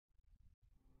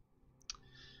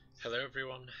Hello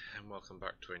everyone, and welcome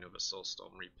back to another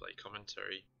Soulstorm replay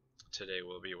commentary. Today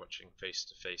we'll be watching Face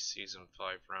to Face Season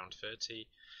 5 Round 30,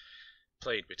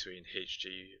 played between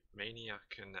HG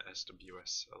Maniac and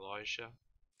SWS Elijah.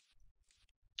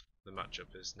 The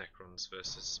matchup is Necrons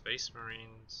versus Space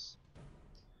Marines.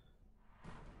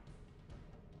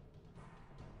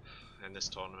 In this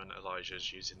tournament, Elijah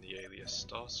is using the alias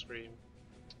Starscream,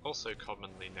 also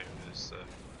commonly known as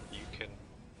Yukin.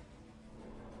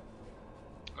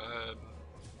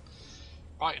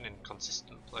 Quite an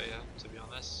inconsistent player, to be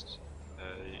honest.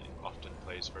 He often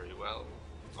plays very well,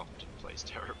 often plays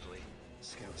terribly.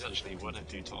 He's actually won a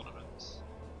few tournaments.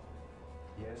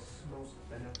 Yes, most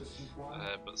beneficent one.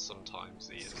 But sometimes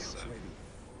he is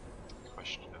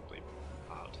questionably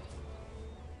bad.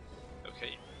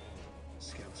 Okay.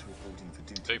 Scouts reporting for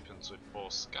duty. Opens with 4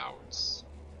 scouts.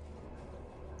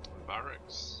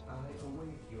 Barracks. I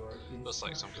await your Looks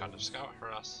like some kind of scout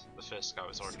harass. The first scout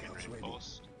has already been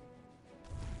reinforced.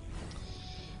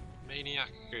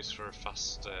 Maniac goes for a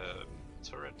fast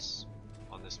turret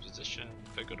on this position,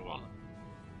 a good one.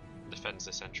 Defends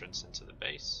this entrance into the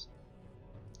base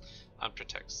and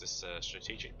protects this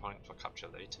strategic point for capture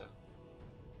later.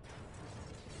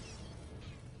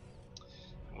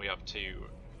 And we have 2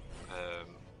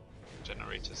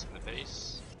 generators in the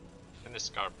base. And this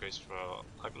Scarab goes for,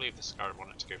 I believe the Scarab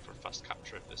wanted to go for a fast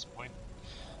capture at this point,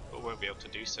 but won't be able to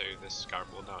do so. This Scarab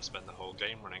will now spend the whole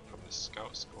game running from this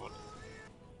scout squad.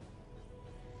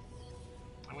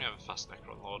 And we have a fast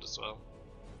Necron Lord as well,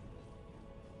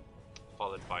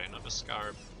 followed by another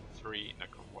Scarab, 3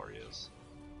 Necron Warriors.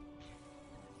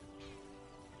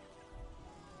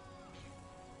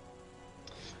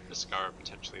 The Scarab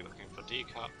potentially looking for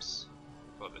decaps,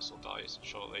 but this will die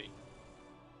shortly.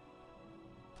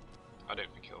 I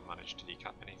don't think he'll manage to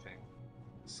decap anything.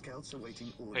 Scouts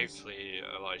awaiting orders. Hopefully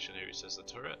Elijah notices the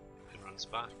turret and runs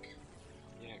back.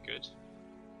 Yeah, good.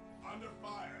 Under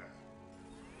fire.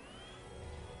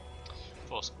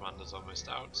 Force commander's almost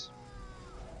out.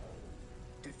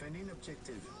 Defending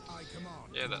objective. I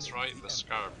command. Yeah, that's right, the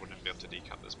Scarab wouldn't be able to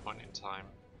decap this point in time.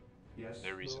 Yes,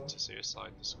 No reason Lord. to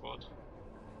suicide the squad.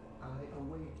 I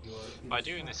await your By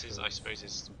doing this, I instructions. suppose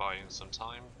he's buying some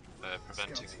time,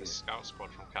 preventing the scout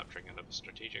squad from capturing another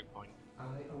strategic point. I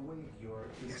await your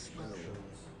Yes, my lord.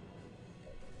 instructions.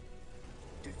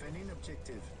 Defending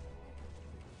objective.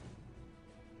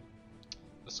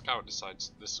 The scout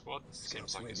decides this squad seems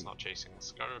Scouts like it's ready. not chasing the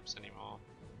Scarabs anymore.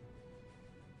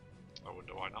 I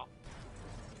wonder why not.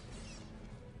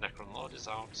 Necron Lord is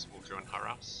out, we'll go and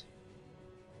harass.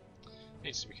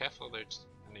 Needs to be careful though,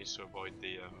 needs to avoid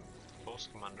the Force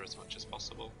Commander as much as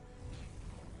possible.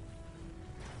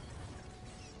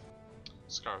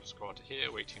 Scarab squad here,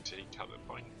 waiting to decap the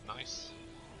point, nice.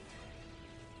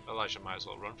 Elijah might as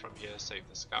well run from here, save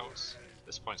the scouts.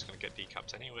 This point's going to get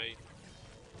decapped anyway.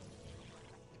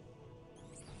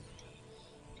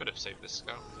 Could have saved this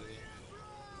scout really.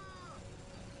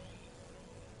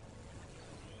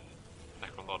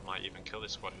 Necron Lord might even kill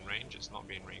this squad in range, it's not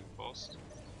being reinforced.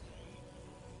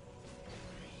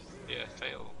 Yeah,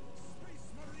 fail.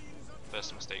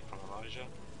 First mistake from Elijah.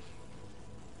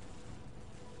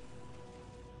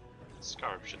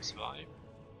 Scarab should survive.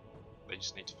 They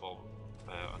just need to fall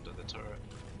under the turret.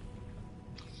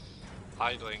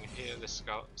 Idling here, this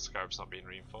Scarab's not being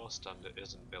reinforced and it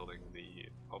isn't building the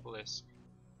obelisk.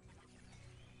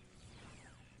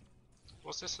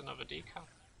 Was this another decap?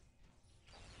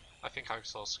 I think I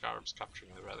saw Scarabs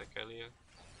capturing the relic earlier.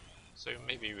 So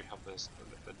maybe we have this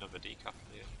another decap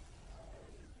here.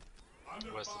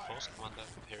 Where's the Force Commander?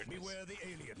 Here it is. Beware the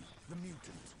alien, the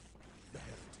mutant, the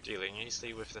heretic. Dealing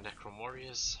easily with the Necron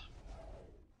Warriors.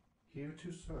 Here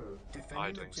to serve. Defending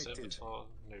Idling objective. Servitor,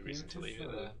 no reason to leave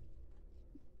it there.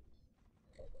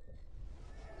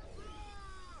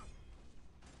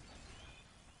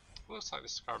 Looks like the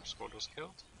Scarab squad was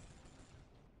killed.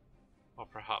 Or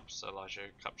perhaps Elijah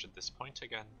captured this point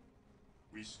again.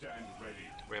 We stand ready.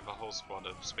 We have a whole squad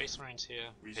of Space Marines here.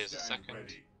 We Here's a stand second,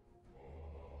 ready.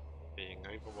 being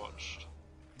overwatched.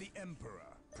 The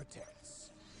Emperor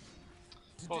protects.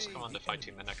 Force Today, Commander the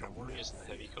fighting the enemy Necron shall Warriors in rest. the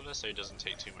heavy cover so he doesn't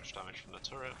take too much damage from the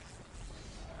turret.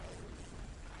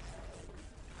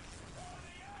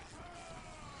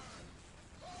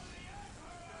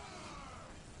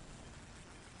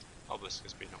 Obelisk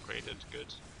has been upgraded,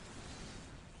 good.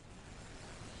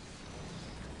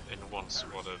 In one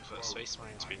squad of Space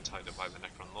Marines being tied up by the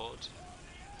Necron Lord.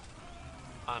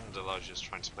 And Elijah's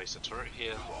trying to place a turret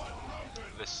here.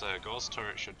 This Gauze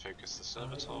turret should focus the I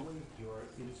Servitor. await your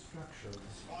instructions.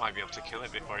 Might be able to kill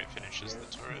it before it finishes the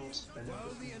Yes, turret. most While the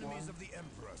beneficent enemies one. of the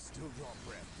Emperor still draw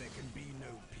breath, there can be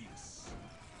no peace.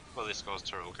 Well, this guy's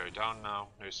turret will go down now.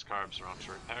 No scarabs around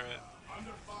to repair it.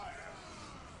 Under fire.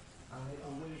 I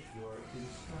await your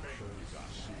instructions.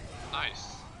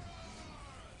 Nice.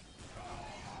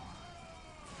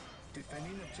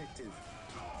 Defending objective.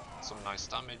 Some nice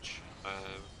damage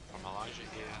from Elijah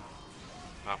here.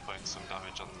 Now putting some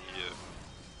damage on the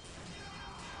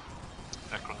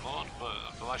Necron Lord, but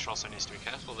Elijah also needs to be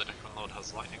careful. The Necron Lord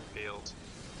has lightning field.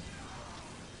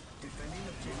 Defending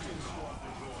objective.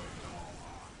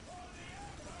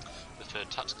 The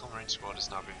third tactical marine squad has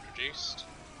now been produced.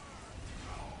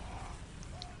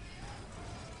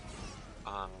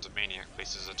 And Maniac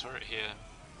places a turret here.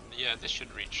 Yeah, this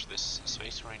should reach this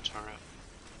space marine turret.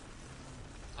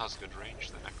 Has good range,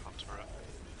 the Necron turret.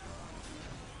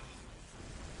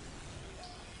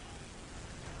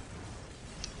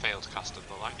 Failed cast of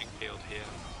the lightning field here.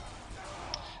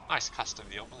 Nice cast of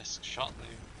the obelisk shot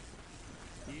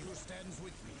though. He who stands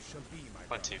with me shall be my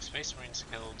Plenty of space marines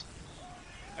killed.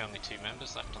 Only 2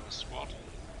 members left on the squad.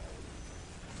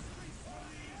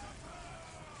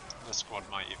 The squad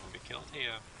might even be killed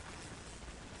here.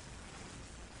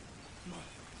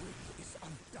 is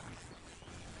undone.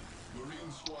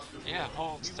 Yeah,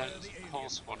 whole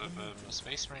squad of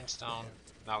space marines down.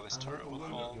 Now this turret will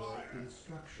fall. Your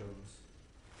instructions.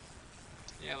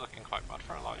 Yeah, looking quite bad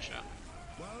for Elijah.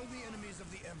 While the enemies of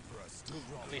the Emperor still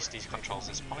rob. At least he controls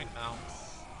this point now.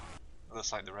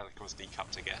 Looks like the relic was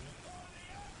decapped again.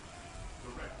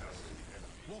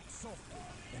 Walk softly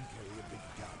and carry a big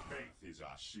gun. Faith is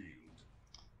our shield.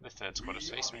 The third squad of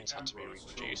space marines had to be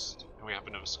reduced, and we have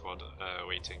another squad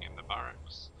waiting in the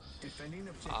barracks. Defending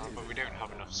objective. But we don't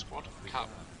have enough squad cap.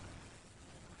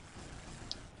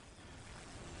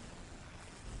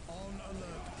 On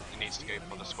alert. He needs to go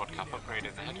for the squad cap upgrade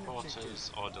in the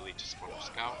headquarters, or delete a squad of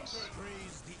scouts.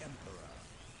 Praise the Emperor.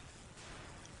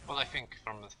 Well, I think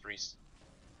from the 3...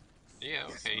 Yeah,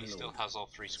 okay, he still has all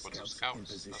 3 squads of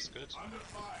scouts, that's good.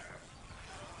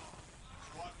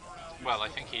 Well, I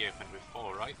think he opened with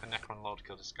 4, right? The Necron Lord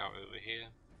killed a scout over here.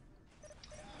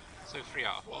 So 3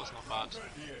 out of 4 is not bad.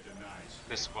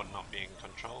 This squad not being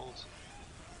controlled.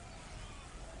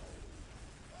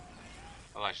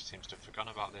 Elijah seems to have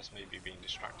forgotten about this, maybe being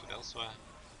distracted elsewhere.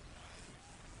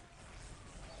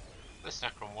 This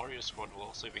Necron Warrior squad will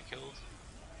also be killed.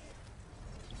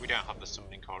 We don't have the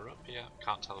summoning core up yet,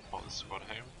 can't teleport the squad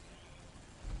home.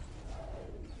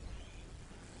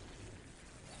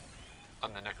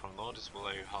 And the Necron Lord is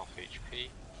below half HP.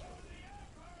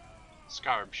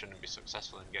 Scarab shouldn't be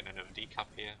successful in getting another decap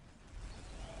here.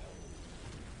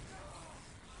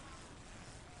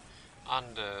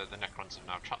 And the Necrons have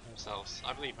now trapped themselves.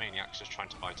 I believe Maniac's just trying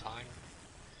to buy time.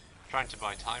 Trying to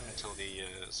buy time until the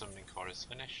summoning core is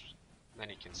finished. Then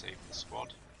he can save the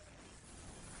squad.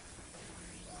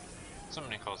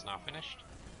 Summoning core is now finished.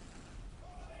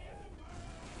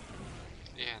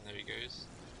 Yeah, and there he goes.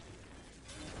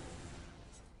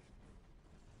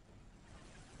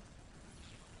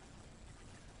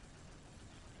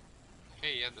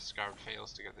 Okay, yeah, the Scarab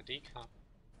fails to get the decap.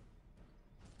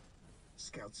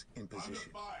 Scouts in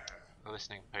position. The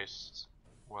listening post.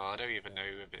 Well, I don't even know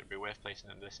if it'd be worth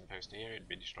placing a listening post here. It'd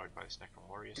be destroyed by this Necron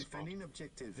Warrior squad. Defending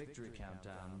objective. Victory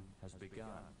countdown has begun.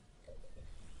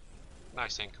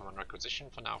 Nice income on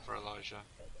requisition for now for Elijah.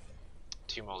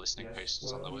 2 more listening Yes,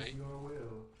 posts on the what way. is your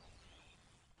will?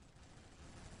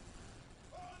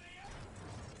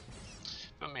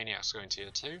 But Maniac's going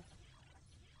tier 2.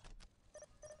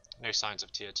 No signs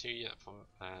of tier 2 yet from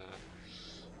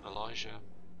Elijah.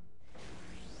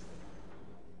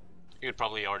 He would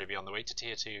probably already be on the way to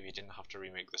tier 2 if he didn't have to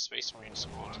remake the Space Marine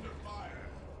squad.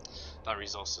 That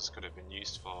resources could have been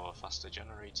used for faster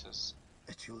generators.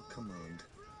 At your command.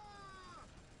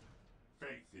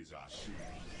 Faith is our shield.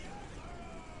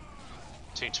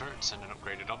 2 turrets and an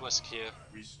upgraded obelisk here.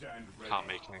 We stand ready. Can't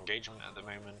make an engagement at the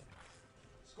moment.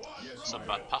 Yes, Some my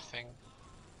bad lord. pathing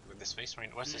with the Space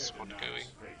Marine. Where's this Fear squad denies going?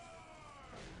 faith.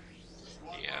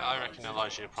 Yeah, I reckon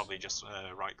Elijah probably just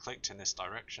right clicked in this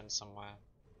direction somewhere.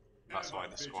 That's why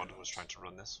the squad was trying to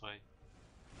run this way.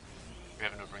 We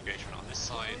have another engagement on this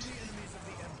side. The enemies of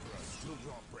the Emperor still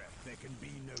draw breath. There can be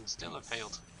no Still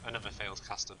peace. another failed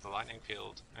cast of the lightning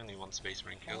field. Only 1 Space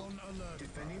Marine killed. On alert.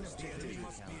 Defending The enemy objective.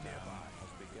 must be nearby.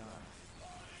 Has begun.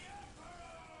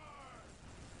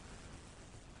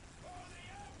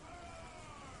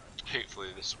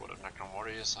 Hopefully this squad of Necron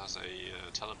Warriors has a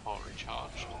teleport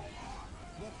recharge.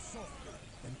 Walk softly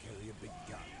and carry a big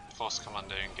gun. Force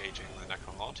Commando engaging the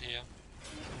Necron Lord here.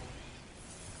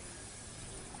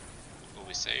 Will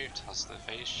be saved, has the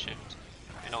phase shift.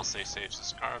 It also saves the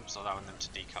Scarabs, allowing them to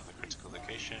decap the critical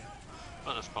location.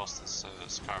 But of course this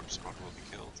Scarab squad will be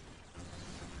killed.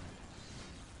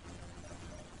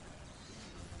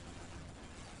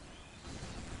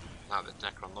 Now the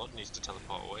Necron Lord needs to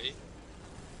teleport away.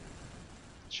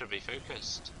 Should be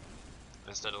focused.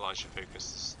 Instead Elijah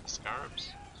focused the Scarabs.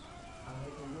 I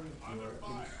await your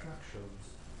instructions.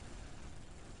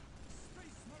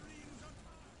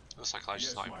 Looks like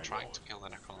Elijah's not even trying to kill the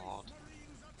Necron Lord.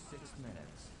 6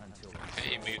 minutes until.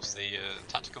 Okay, he moves the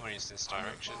tactical marines in this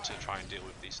direction to try and deal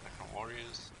with these Necron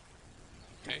warriors.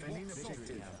 Okay. Defending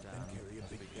objective.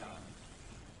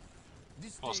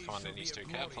 Force Commander needs to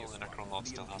be careful, the Necron Lord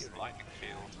still has the lightning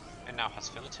field. It now has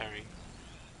Filatary.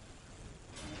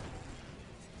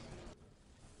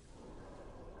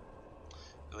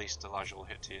 At least Elijah will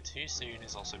hit tier 2 soon.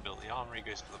 He's also built the armory,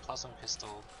 goes for the plasma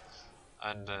pistol,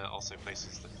 and also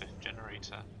places the 5th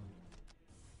generator.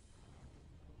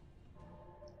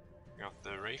 We have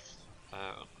the Wraith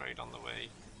upgrade on the way,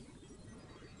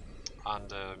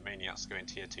 and Maniac's going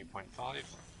tier 2.5.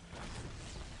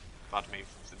 Bad move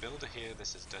of the builder here,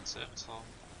 this is Dead Servitor,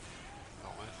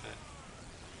 not worth it.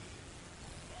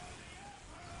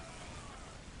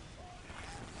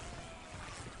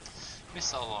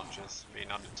 Missile launchers being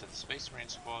added to the Space Marine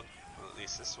squad, well at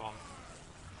least this one.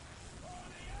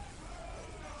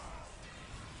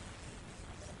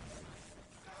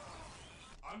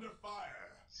 Under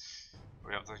fire.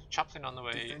 We have the Chaplain on the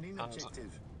way, Defending and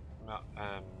objective.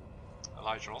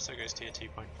 Elijah also goes tier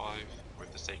 2.5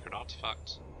 with the Sacred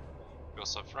Artifact. We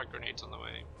also have frag grenades on the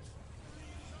way.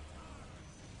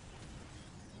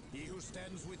 He who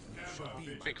stands with me shall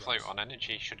be Big float on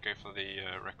energy, should go for the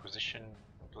requisition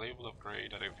global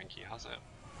upgrade. I don't think he has it.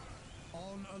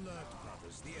 on alert,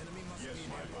 brothers. The enemy must be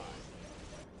nearby.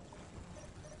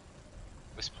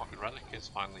 This pocket relic is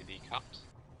finally decapped.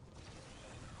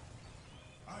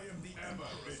 I am the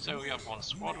Emperor. So we have one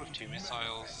squad with 2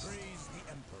 missiles. Praise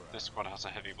the Emperor. This squad has a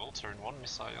heavy bolter and 1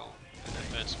 missile, and the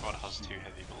third squad has 2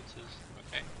 heavy bolters.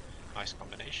 Okay, nice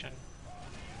combination.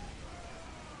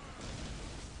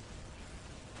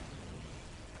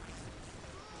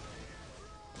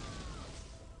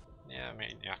 Yeah,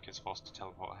 Maniac is forced to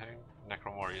teleport home.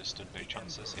 Necron Warriors stood no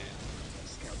chances here.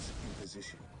 Scouts in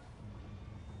position.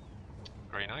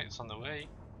 Grey Knight's on the way,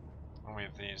 and we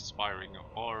have the Inspiring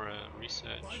Aura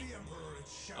Research By the Emperor it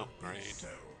shall upgrade. be so.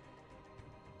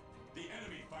 The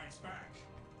enemy fights back.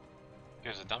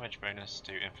 Gives a damage bonus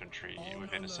to infantry On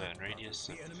within a alert, certain brothers. radius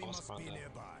The of the enemy Force must be Commander.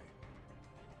 nearby.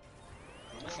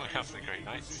 We have the Grey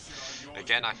Knights.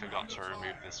 Again, I forgot to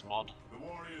remove this mod, The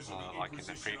warriors of the like in the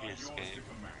Inquisition are previous yours to game.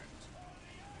 command.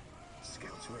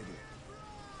 Scouts ready.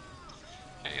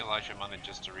 Okay, Elijah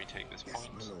manages to retake this Yes,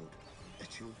 point. my lord.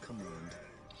 At your command.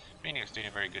 Maniac's doing a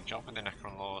very good job with the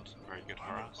Necron Lord, very good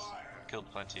harass. Killed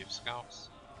plenty of scouts.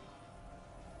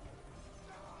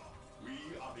 We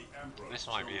are the Emperor's This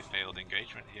might be a chosen. failed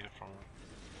engagement here from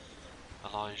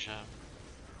Elijah.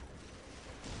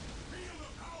 Feel the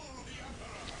power of the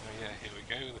Emperor. Oh yeah, here we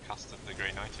go, the cast of the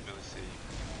Grey Knight ability.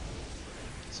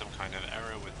 Some kind of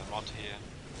error with the mod here.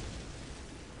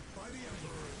 By the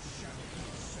Emperor it shall be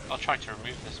so. I'll try to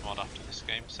remove this mod after this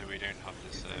game so we don't have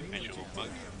this visual bug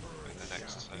in the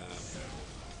next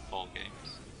 4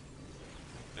 games.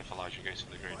 If Elijah goes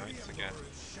for the Grey Knights again.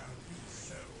 It shall be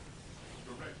so.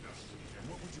 Direct us to the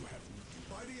Emperor. What would you have me do?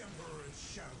 By the Emperor it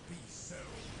shall be so.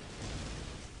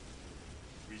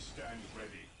 We stand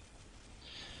ready.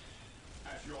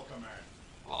 At your command.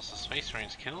 Lots of Space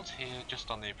Marines killed here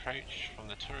just on the approach from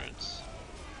the turrets.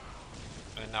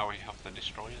 And now we have the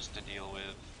destroyers to deal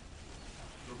with.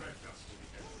 Direct us to the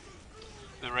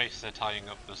Emperor. The Wraiths are tying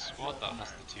up the squad that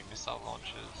has the 2 missile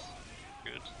launchers.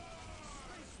 Good.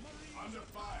 Under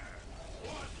fire.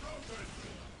 One broken.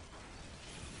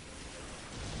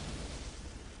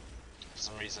 For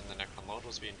some reason the Necron Lord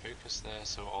was being focused there,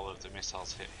 so all of the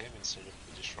missiles hit him instead of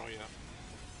the destroyer.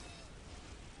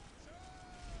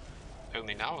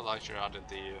 Only now Elijah added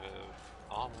the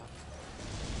armor.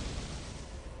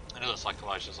 And it looks like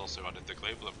Elijah's also added the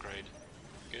global upgrade.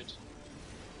 Good.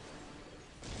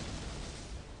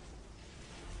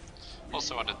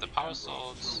 Also added the power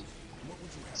swords,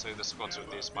 so the squads with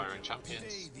the aspiring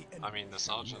champions, I mean the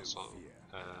sergeants, will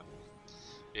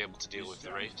be able to deal with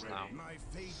the Wraiths now. My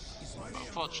fate is by the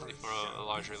Unfortunately for Emperor.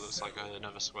 Elijah, it looks like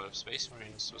another squad of Space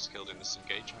Marines was killed in this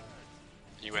engagement.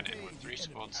 He went in with 3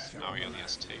 squads, now he only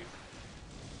has 2.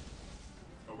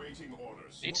 Awaiting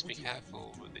orders. Need to be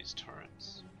careful with these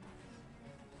turrets.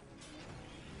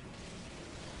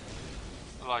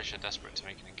 Elijah desperate to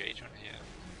make an engagement here.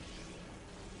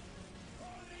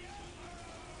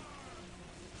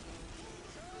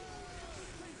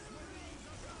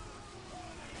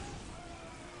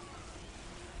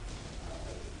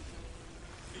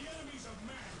 The enemies of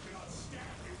man cannot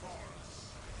stand before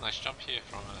us. Nice jump here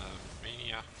from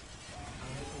Maniac. I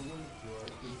await your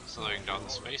slowing down the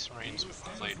Space Marines with the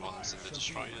flayed ones and the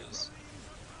destroyers.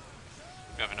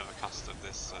 We have another cast of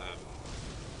this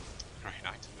Grey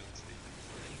Knight ability.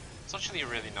 It's actually a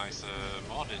really nice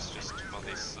mod. It's just for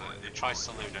this. It tries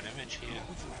to load an image here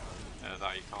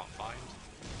that you can't find.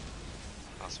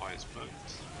 That's why it's bugged.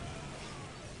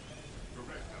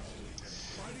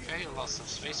 Okay, lots of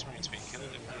Space Marines being killed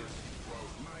in here.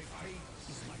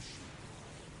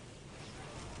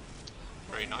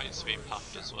 Grey Knight's being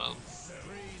puffed as well.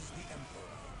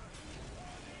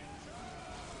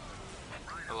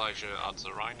 Elijah adds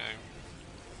a Rhino.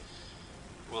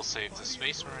 We'll save the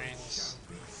Space Marines.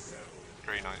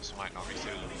 Grey Knights might not be so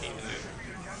lucky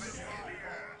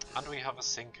though. And we have a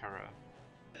Sinker.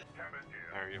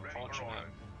 Very unfortunate.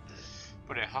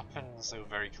 But it happens, though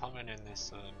very common in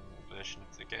this version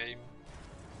of the game.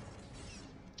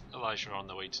 Elijah on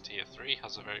the way to tier 3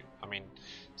 has a very,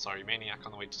 Maniac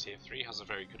on the way to tier 3 has a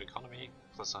very good economy,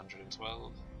 plus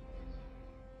 112.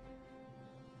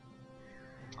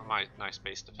 And nice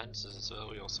base defences as well.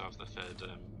 We also have the third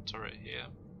turret here.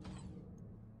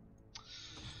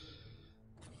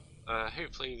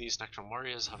 Hopefully these Necron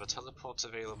warriors have a teleport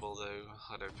available though.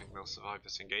 I don't think they'll survive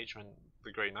this engagement.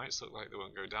 The Grey Knights look like they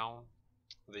won't go down.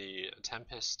 The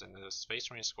Tempest and the Space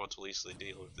Marine squad will easily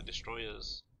deal with the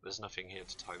destroyers. There's nothing here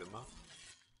to tie them up.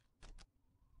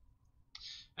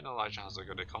 And Elijah has a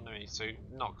good economy, so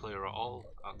not clear at all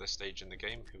at this stage in the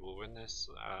game who will win this,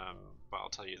 but I'll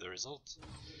tell you the result.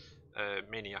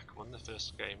 Maniac won the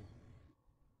first game,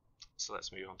 so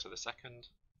let's move on to the second.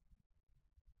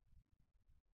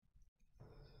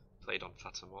 Played on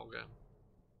Fata Morga.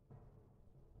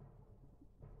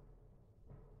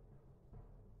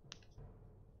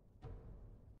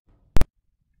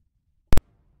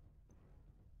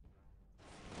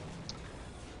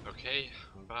 Okay,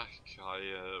 I'm back. I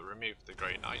removed the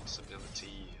Grey Knight's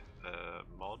ability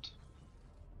mod.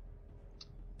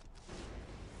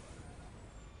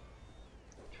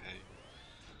 Okay.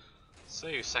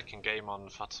 So, second game on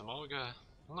Fata Morga.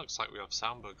 Looks like we have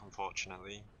sound bug,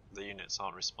 unfortunately. The units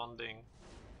aren't responding.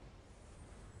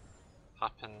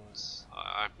 Happens.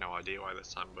 I have no idea why this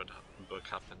sound bug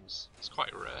happens. It's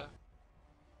quite rare.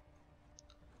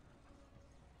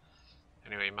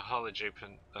 Anyway,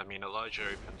 Elijah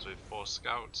opens with 4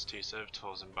 scouts, 2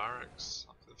 servitors and barracks.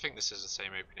 I think this is the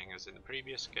same opening as in the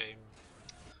previous game.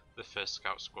 The first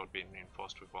scout squad being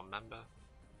reinforced with 1 member.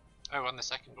 Oh, and the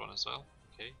second one as well.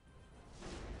 Okay.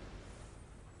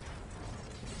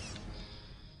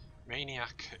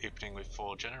 Maniac opening with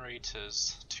 4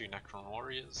 generators, 2 Necron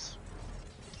warriors.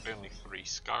 Only 3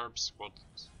 Scarab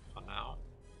squads for now.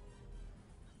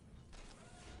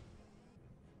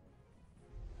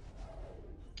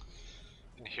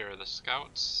 And here are the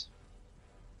scouts,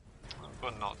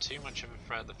 but not too much of a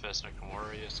threat. The first Necron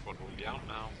warrior squad will be out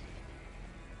now.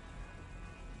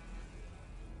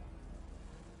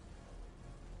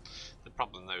 The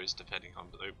problem though is depending on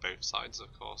both sides,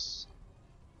 of course.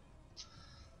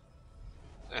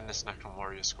 And this Necron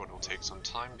warrior squad will take some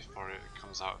time before it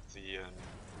comes out of the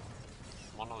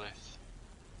monolith.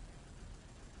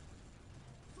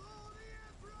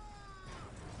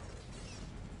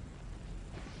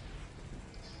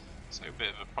 So a bit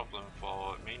of a problem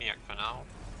for Maniac for now.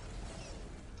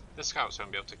 The scouts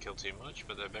won't be able to kill too much,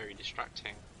 but they're very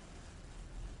distracting.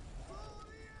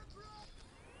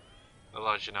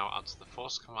 Elijah now adds the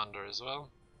Force Commander as well.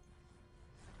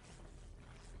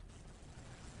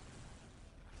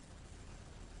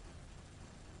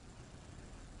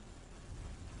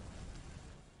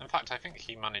 In fact, I think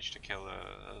he managed to kill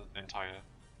an entire...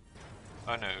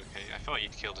 Oh no, okay, I thought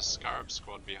he'd killed a Scarab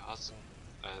squad, but he hasn't.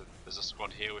 There's a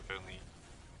squad here with only...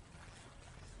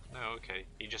 No, okay,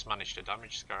 he just managed to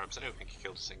damage Scarabs. I don't think he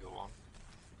killed a single one.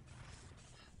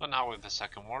 But now with the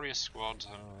second warrior squad,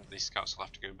 these scouts will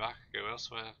have to go back, go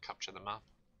elsewhere, capture the map.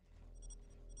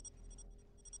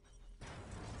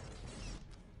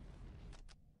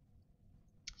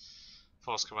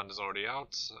 Force Commander's already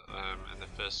out, and the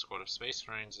first squad of Space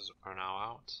Marines are now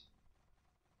out.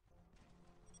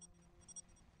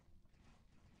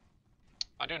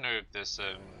 I don't know if this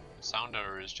sound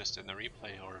error is just in the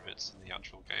replay or if it's in the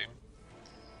actual game.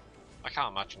 I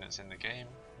can't imagine it's in the game.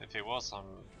 If it was, I'm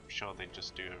sure they'd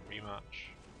just do a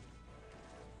rematch.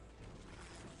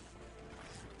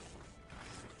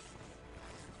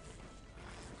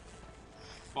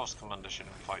 Force Commander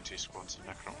shouldn't fight 2 squads of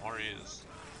Necron warriors.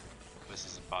 This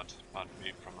is a bad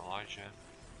move from Elijah.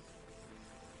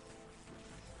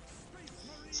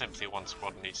 Simply one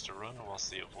squad needs to run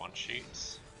whilst the other one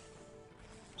shoots.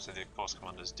 So the Force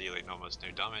Commander is dealing almost no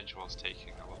damage whilst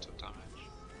taking a lot of damage.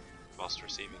 Whilst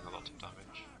receiving a lot of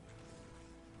damage.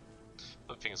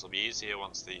 But things will be easier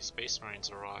once the Space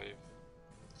Marines arrive.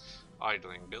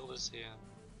 Idling builders here.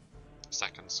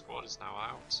 Second squad is now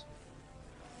out.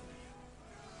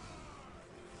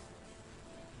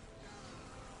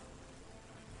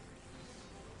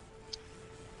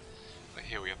 But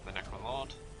here we have the Necron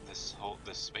Lord. This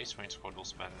Space Marine squad will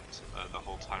spend the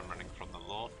whole time running from the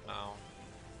Lord now.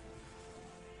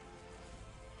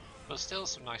 But still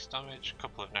some nice damage.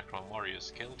 Couple of Necron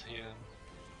warriors killed here.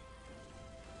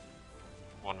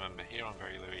 One member here on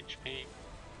very low HP.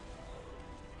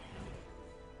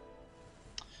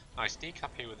 Nice decap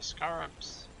here with the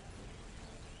Scarabs.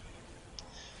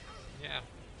 Yeah,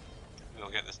 we'll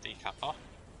get this decap off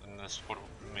and the squad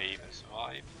may even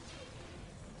survive.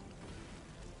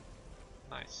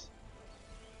 Nice.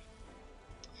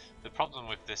 The problem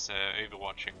with this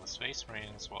overwatching the Space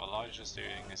Marines, what Elijah's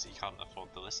doing is he can't afford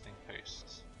the listening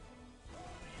posts.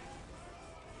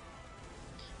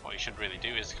 What you should really do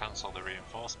is cancel the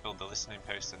reinforce, build the listening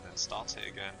post and then start it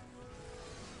again.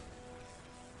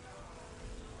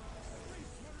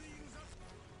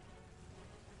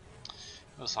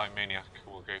 Looks like Maniac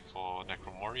will go for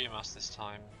Necron Warrior Mass this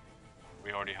time.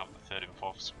 We already have the 3rd and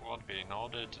 4th squad being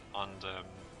ordered, and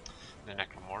the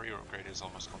Necron Warrior upgrade is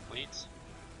almost complete.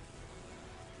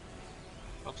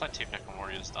 But plenty of Necron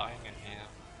Warriors dying in here.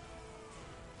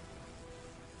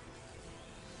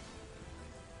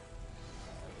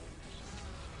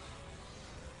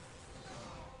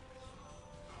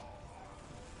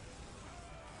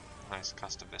 Nice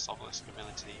cast of this obelisk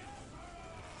ability.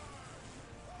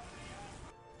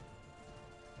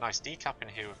 Nice decap in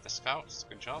here with the scouts,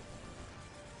 good job.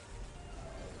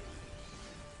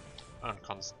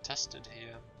 Uncontested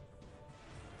here.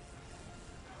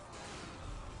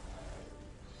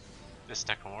 This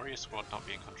Necron Warrior squad not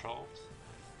being controlled.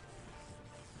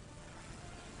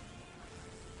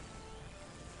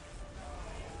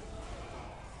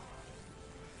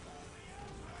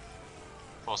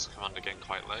 Force Commander getting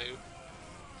quite low.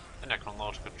 The Necron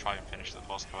Lord could try and finish the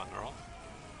Force Commander off.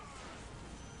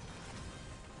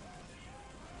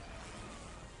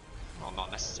 Well,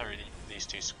 not necessarily. These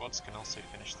two squads can also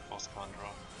finish the Force Commander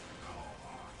off.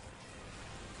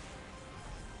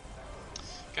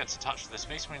 Gets attached to the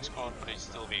Space Marine squad, but he's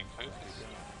still being focused.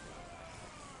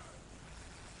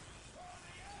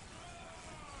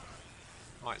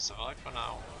 Might survive for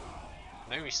now.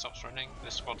 No, he stops running.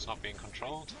 This squad's not being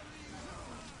controlled.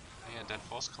 Yeah, dead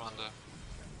Force Commander.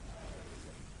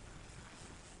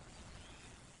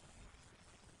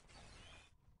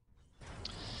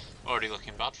 Already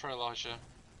looking bad for Elijah.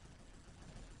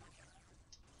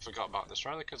 Forgot about this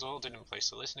relic as well, didn't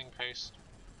place the listening post.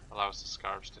 Allows the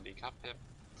Scarabs to decap him.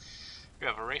 We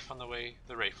have a Wraith on the way,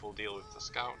 the Wraith will deal with the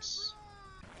scouts.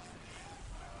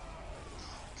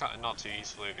 Not too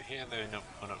useful over here, though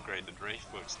unupgraded Wraith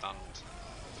will stand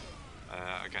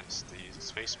against the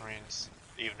Space Marines,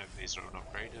 even if these are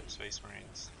unupgraded Space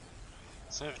Marines.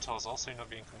 Servitor's also not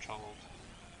being controlled.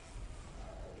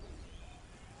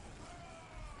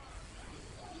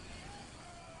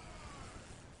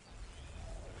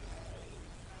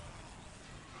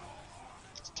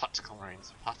 Tactical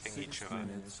Marines pathing each other. 6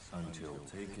 minutes until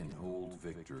take and hold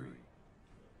victory.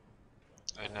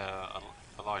 And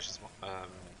Elijah's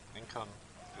income,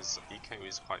 his eco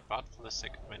is quite bad for the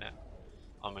 6th minute,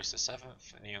 almost a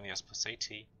 7th, and he only has plus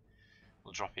 80.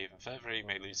 Will drop even further, he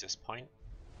may lose this point.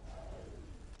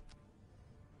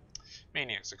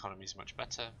 Maniac's economy is much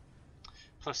better.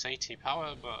 Plus 80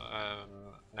 power, but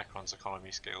Necron's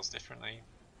economy scales differently.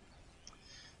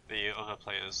 The other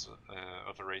players,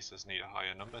 other races need a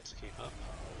higher number to keep up.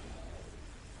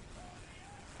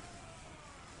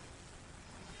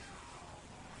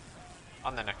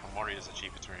 And the Necron Warriors are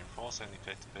cheaper to reinforce, only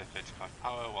 35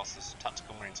 power, whilst the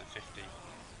Tactical Marines are 50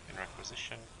 in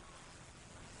requisition.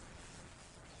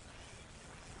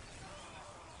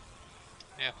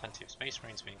 Yeah, plenty of Space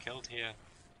Marines being killed here.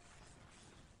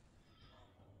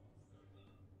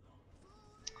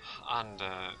 And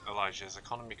Elijah's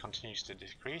economy continues to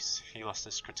decrease. He lost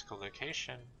his critical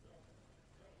location.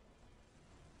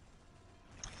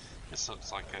 This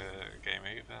looks like a game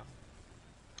over.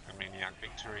 A Maniac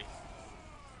victory.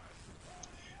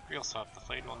 We also have the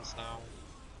Flayed Ones now.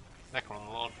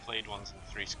 Necron Lord, Flayed Ones, and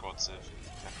 3 squads of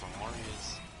Necron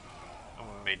Warriors.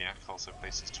 And Maniac also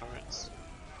places turrets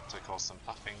to cause some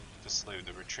pathing to slow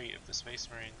the retreat of the Space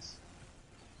Marines.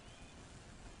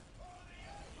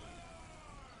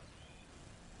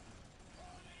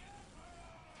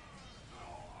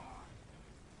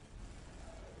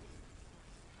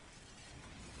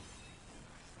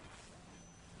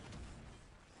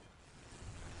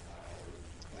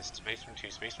 this Space Marine,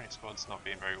 2 Space Marine squads not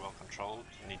being very well controlled.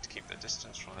 You need to keep their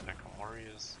distance from the Necron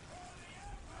warriors.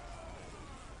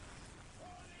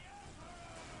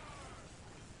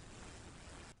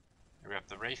 We have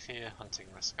the Wraith here hunting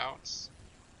the scouts.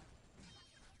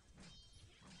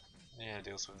 Yeah,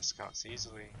 deals with the scouts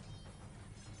easily.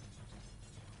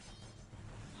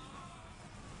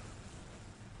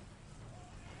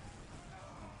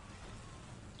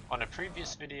 On a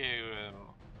previous video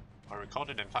I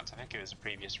recorded, in fact I think it was a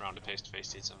previous round of Face-to-Face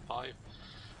Season 5,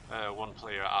 one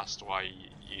player asked why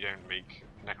you don't make,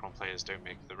 Necron players don't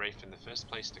make the Wraith in the first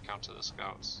place to counter the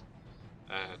scouts,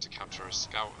 to counter a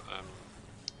scout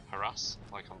harass,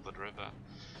 like on Blood River.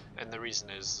 And the reason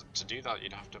is, to do that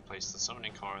you'd have to place the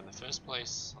summoning core in the first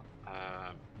place,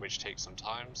 which takes some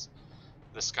time.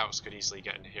 The scouts could easily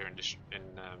get in here and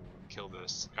kill the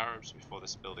scarabs before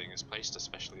this building is placed,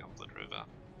 especially on Blood River.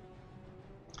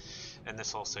 And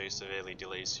this also severely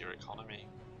delays your economy.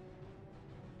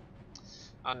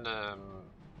 And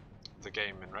the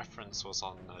game in reference was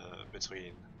on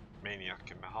between Maniac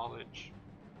and Mihalij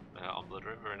on Blood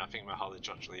River, and I think Mihalij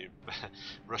actually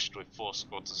rushed with 4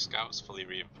 squads of scouts fully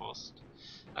reinforced.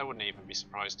 I wouldn't even be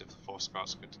surprised if the 4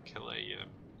 scouts could kill a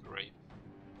Wraith.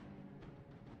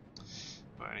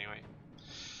 But anyway,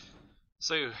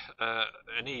 so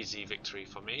an easy victory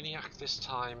for Maniac this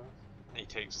time. He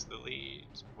takes the lead,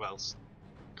 well,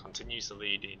 continues the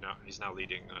lead. He's now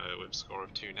leading with a score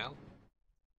of 2-0.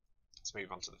 Let's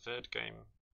move on to the third game,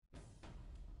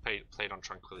 played on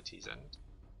Tranquility's end.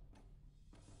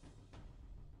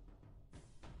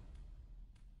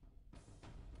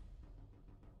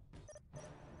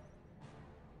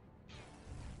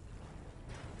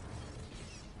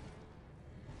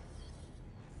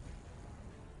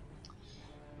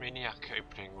 Maniac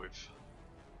opening with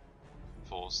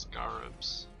 4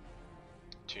 Scarabs,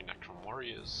 2 Necron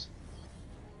Warriors.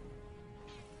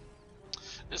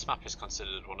 This map is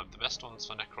considered one of the best ones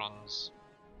for Necrons.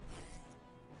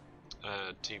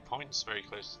 2 points, very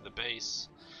close to the base.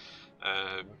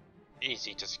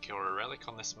 Easy to secure a relic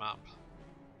on this map,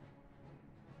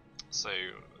 so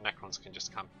Necrons can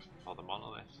just camp for the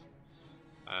monolith.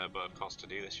 But of course, to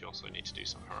do this you also need to do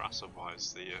some harass,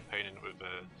 otherwise the opponent with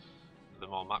the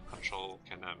more map control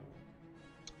can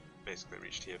basically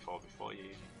reach tier 4 before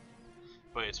you.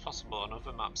 But it's possible on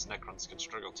other maps Necrons can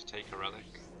struggle to take a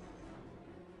relic.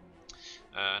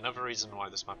 Another reason why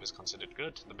this map is considered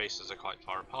good, the bases are quite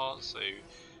far apart, so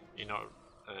you know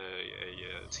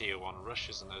a tier 1 rush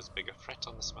isn't as big a threat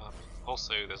on this map.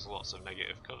 Also there's lots of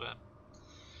negative cover.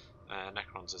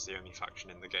 Necrons is the only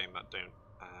faction in the game that don't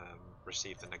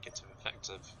receive the negative effect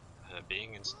of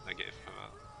being in negative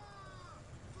cover.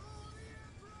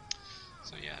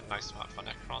 So yeah, nice map for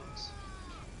Necrons.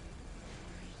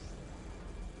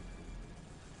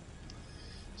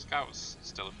 Scouts,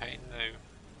 still a pain though.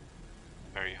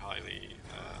 Very highly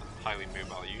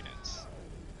mobile units.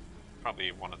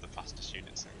 Probably one of the fastest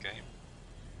units in the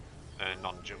game.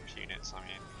 Non-jump units, I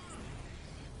mean.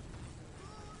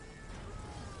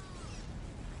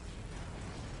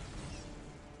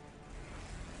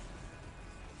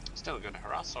 Still a good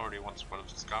harass, already 1 squad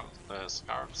of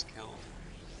Scarabs killed.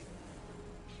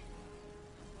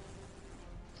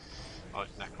 But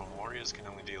Necron Warriors can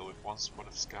only deal with 1 squad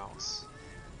of scouts.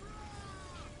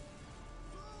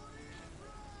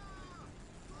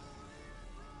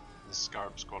 The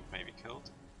Scarab squad may be killed.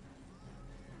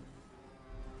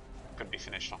 Could be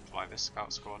finished off by this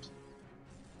scout squad.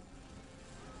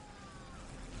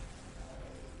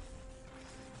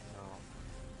 No.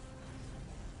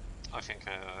 I think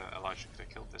Elijah could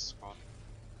have killed this squad.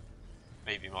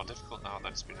 Maybe more difficult now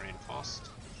that it's been reinforced.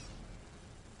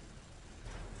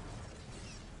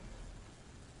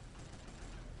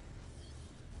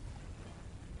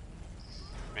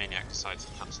 Maniac decides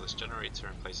to cancel this generator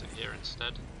and place it here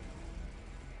instead.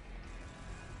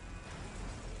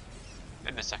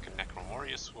 And the second Necron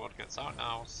Warrior squad gets out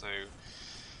now, so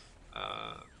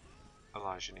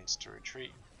Elijah needs to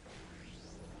retreat.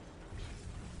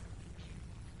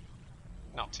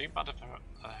 Not too bad of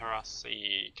a harass,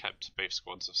 he kept both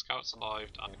squads of scouts alive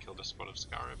and killed a squad of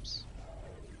scarabs.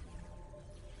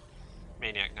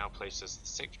 Maniac now places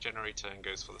the 6th generator and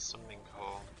goes for the summoning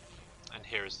core. And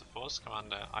here is the Force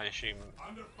Commander. I assume,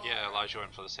 yeah, Elijah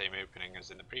went for the same opening as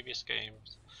in the previous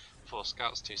games. 4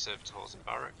 scouts, 2 servitors and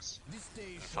barracks,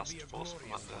 and fast Force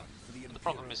Commander. But the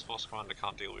problem is Force Commander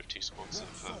can't deal with 2 squads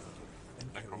of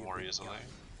Necron Warriors alone.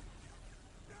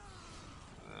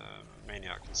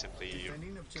 Maniac can simply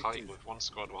kite with 1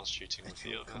 squad while shooting with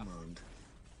the other.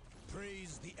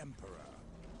 Praise the Emperor.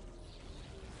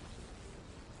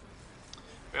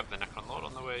 We have the Necron Lord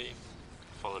on the way.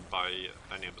 followed by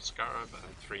another Scarab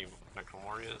and 3 Necron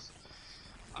Warriors.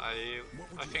 I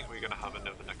think we're going to have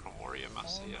another Necron Warrior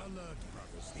mass here. On alert,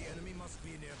 brothers. The enemy must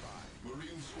be nearby.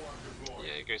 Marine squad deployed.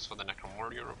 Yeah, it goes for the Necron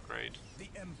Warrior upgrade. The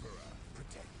Emperor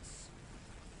protects.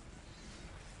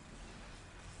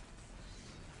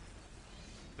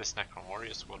 This Necron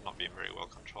Warrior squad not being very well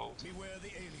controlled. Beware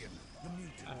the alien, the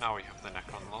mutant. And now we have the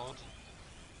Necron Lord.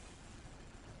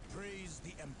 Praise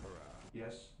the Emperor.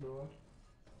 Yes, Lord.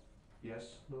 Yes,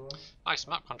 Lord. Nice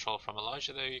map control from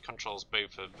Elijah though. He controls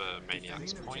both of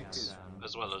Maniac's points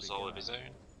as well as all of his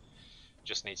own.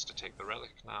 Just needs to take the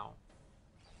relic now.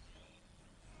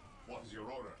 What is your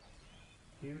order?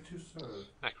 Here to serve.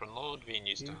 Necron Lord being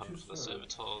used to hunt for the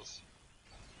servitors.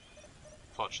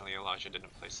 Fortunately, Elijah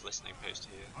didn't place the listening post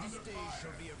here. This day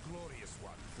shall be a glorious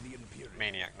one for the Imperium.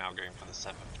 Maniac now going for the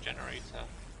 7th generator.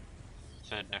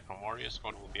 3rd Necron Warrior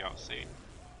squad will be out soon.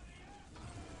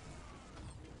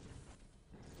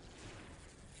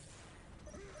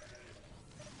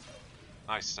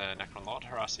 Nice Necron Lord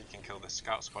harass, he can kill this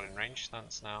scout squad in range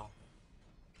stance now.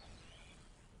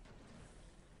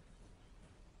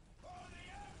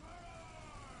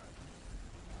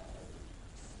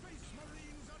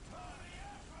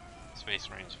 Space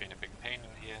Marines being a big pain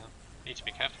in here. Need to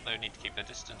be careful though, need to keep their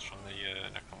distance from the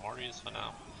Necron Warriors for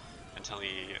now. Until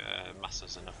he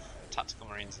masters enough tactical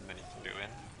marines and then he can go in.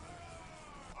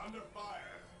 Under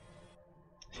fire.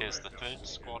 Here's the 3rd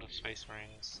squad of Space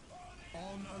Marines.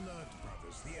 On alert,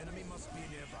 brothers. The enemy must be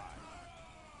nearby.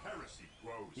 Heresy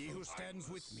grows. He who stands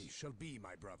with me shall be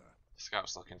my brother.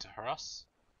 Scout's looking to harass.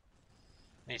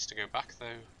 Needs to go back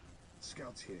though.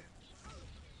 Scouts here.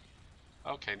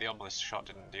 Okay, the obelisk shot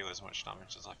didn't deal as much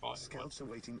damage as I thought it would. Scouts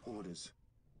awaiting orders.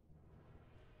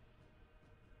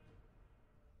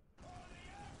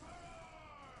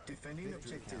 Defending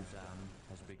Victory objective. countdown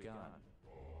has begun.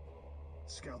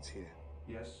 Scouts here.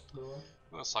 Yes, Lord.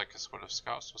 Looks like a squad of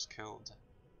scouts was killed.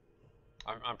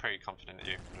 I'm pretty confident that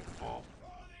you could have 4.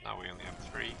 Now we only have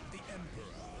 3. The Emperor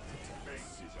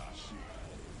protects. Faces our shield.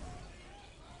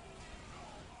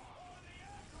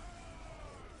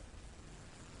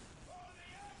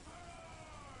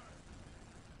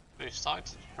 Both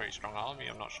sides have a pretty strong army.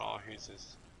 I'm not sure whose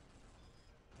is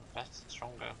better,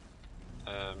 stronger.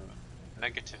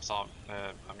 Negatives are,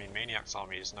 Maniac's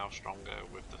army is now stronger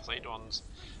with the flayed ones,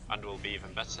 and will be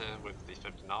even better with the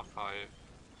Forbidden Archive.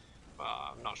 But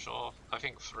I'm not sure. I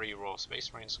think 3 raw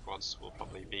Space Marine squads will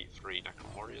probably beat 3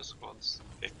 Necron Warrior squads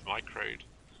if microed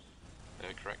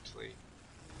correctly.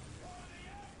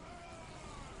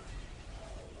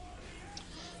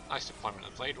 Nice deployment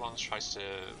of Blade Ones, tries to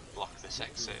block this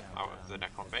exit out of the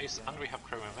Necron base, and we have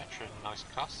Chronometron, nice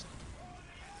cast.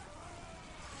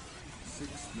 6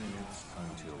 minutes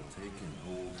until taken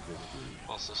hold victory.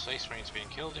 Whilst the Space Marines being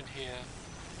killed in here,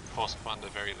 Force Commander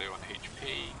very low on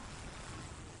HP.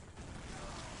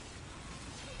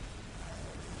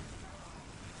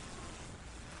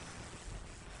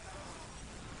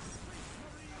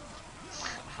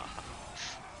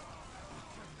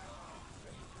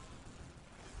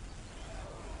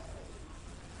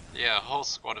 Yeah, a whole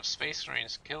squad of Space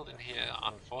Marines killed in here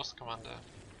and Force Commander,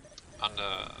 and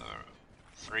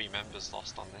 3 members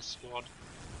lost on this squad.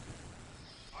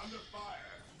 Under fire.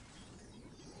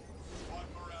 Squad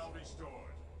morale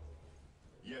restored.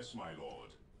 Yes, my lord.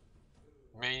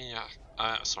 Maniac,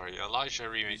 Elijah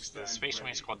remakes the Space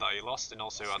Marine squad that he lost and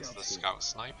also adds the Scout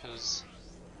Snipers.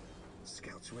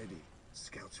 Scouts ready.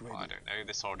 Scouts ready. I don't know,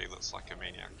 this already looks like a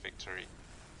Maniac victory.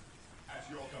 At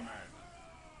your command.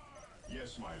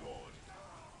 Yes, my lord.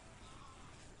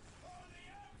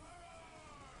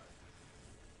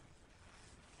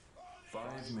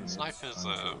 Snipers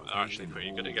are actually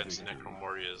pretty good against the Necron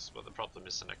Warriors, but the problem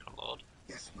is the Necron Lord.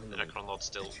 Yes, my The lord. Necron Lord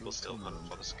will still hunt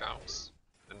command. for the Scouts,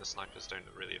 and the Snipers don't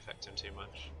really affect him too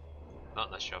much. Not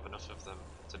unless you have enough of them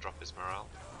to drop his morale.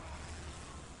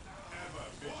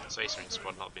 Space Marine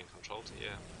squad not being controlled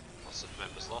here. Lots of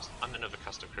members lost, and another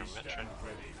cast of Chronometron.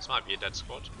 This might be a dead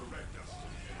squad.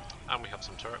 And we have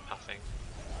some turret pathing.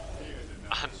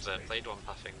 And Blade One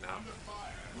pathing now.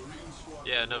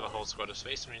 Yeah, another whole squad of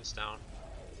Space Marines down.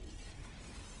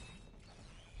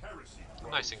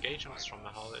 Nice engagements from the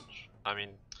haulage. I mean,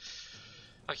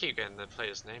 I keep getting the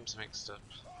players' names mixed up.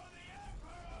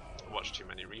 I watched too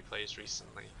many replays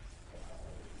recently.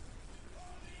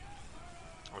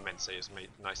 I meant to say is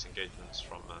nice engagements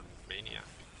from Maniac.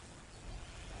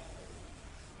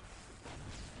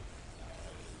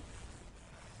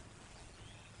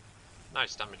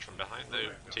 Nice damage from behind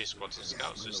though. 2 squads of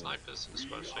scouts with snipers and a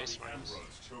squad of space marines.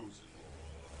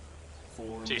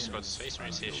 2 squads of space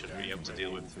marines here should be able to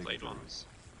deal with Blade Ones.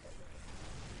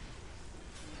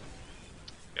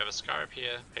 We have a Scarab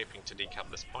here, hoping to decap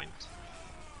this point.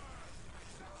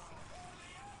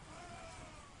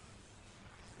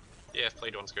 The AF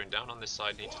played one's going down on this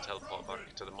side, need to teleport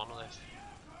back to the monolith.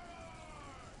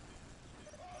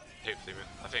 Hopefully,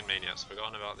 I think Maniac's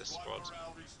forgotten about this squad.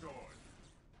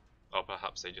 Or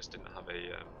perhaps they just didn't have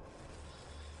a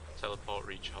teleport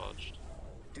recharged.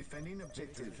 Defending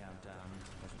objective. Countdown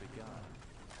has begun.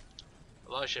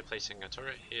 Elijah placing a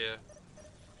turret here.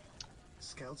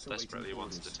 Scouts Desperately awaiting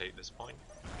wants orders. to take this point.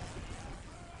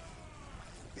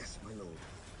 Yes, my lord.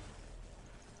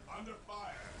 Under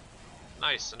fire.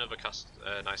 Nice, another cast,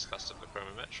 nice cast of the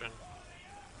chronometron.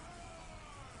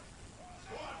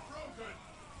 Squad broken.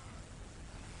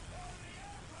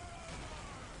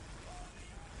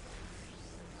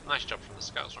 Nice job from the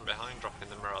scouts from behind, dropping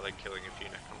the morale and killing a few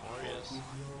Necron warriors.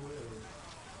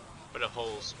 But a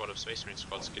whole squad of Space Marine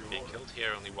squads could be killed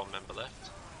here, only one member left.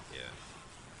 Yeah.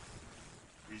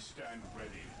 We stand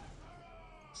ready.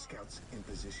 Scouts in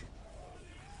position.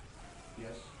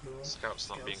 Yes, Lord. Scouts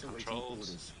not being Scouts awaiting controlled.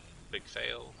 orders. Big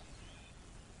fail.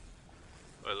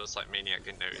 Well, it looks like Maniac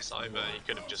didn't notice either. He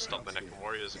could have just stopped the Necron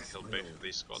warriors and Yes, killed my both lord. of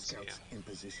these squads Scouts here. in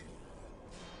position.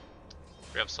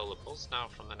 We have Solar Pulse now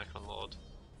from the Necron Lord.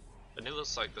 And it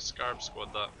looks like the Scarab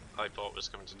squad that I thought was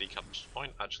coming to decap this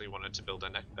point actually wanted to build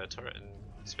a turret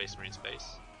in Space Marine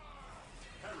space.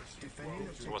 Defending It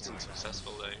objective. wasn't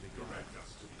successful though.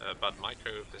 Bad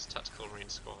micro of this Tactical Marine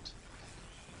squad.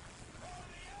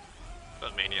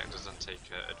 But Maniac doesn't take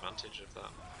advantage of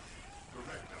that.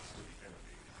 Direct us to the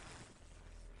enemy.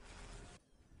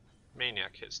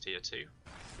 Maniac hits tier 2.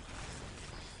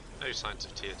 No signs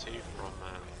of tier 2 from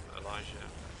Elijah.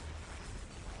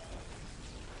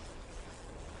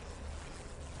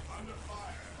 Under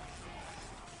fire.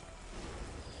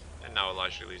 And now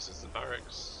Elijah loses the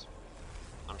barracks.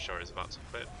 I'm sure he's about to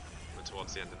quit. We're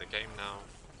towards the end of the game now.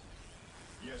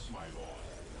 Yes, my lord.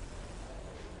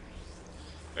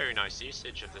 Very nice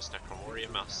usage of this Necron Warrior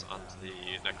mass and the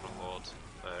Necron Lord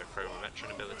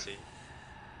chronometron ability.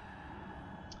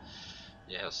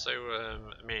 Yeah, so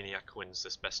Maniac wins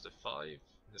this best of 5.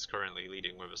 Is currently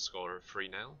leading with a score of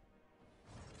 3-0.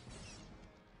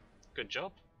 Good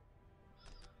job.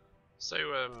 So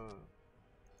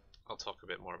I'll talk a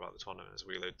bit more about the tournament as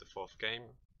we load the 4th game.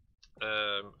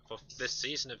 For this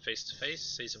season of Face to Face,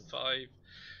 Season 5,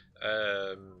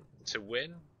 to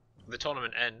win, the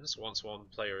tournament ends once one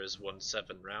player has won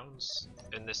 7 rounds,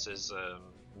 and this is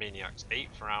Maniac's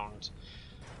 8th round.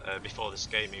 Before this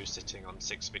game he was sitting on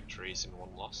 6 victories and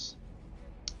 1 loss.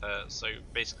 So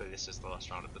basically this is the last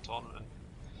round of the tournament.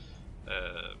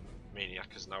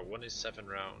 Maniac has now won his 7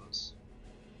 rounds.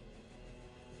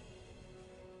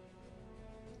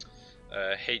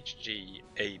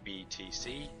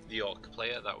 HGABTC, the Orc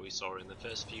player that we saw in the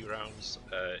first few rounds,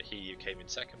 he came in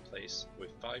 2nd place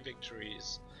with 5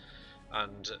 victories,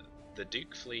 and the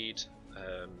Duke Fleet,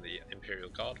 the Imperial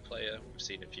Guard player, we've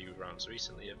seen a few rounds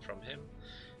recently from him,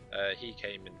 he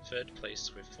came in 3rd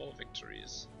place with 4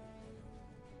 victories.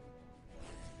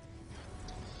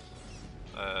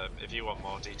 If you want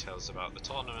more details about the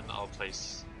tournament, I'll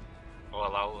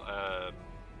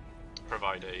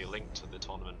provide a link to the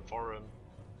tournament forum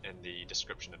in the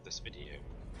description of this video.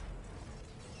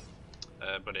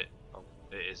 But it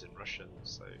is in Russian,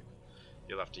 so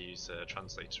you'll have to use a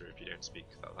translator if you don't speak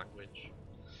that language.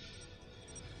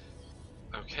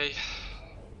 Okay,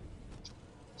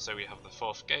 so we have the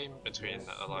 4th game between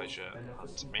Elijah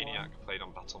and Maniac, played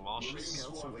on Battle Marshes.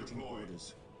 Scouts awaiting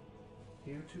orders.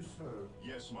 Here to serve.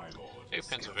 Yes, my lord.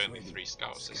 Opens with only 3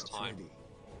 scouts this Scouts time. ready.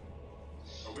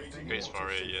 Awaiting Goes for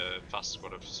orders. a fast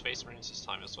squad of Space Marines this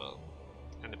time as well.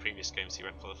 In the previous games he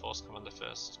went for the Force Commander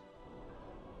first.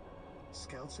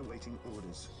 Scouts awaiting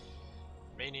orders.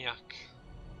 Maniac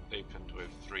opened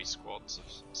with 3 squads of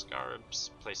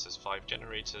Scarabs, places 5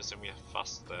 generators, and we have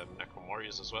fast Necron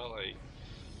Warriors as well. I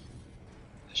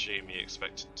assume he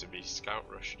expected to be scout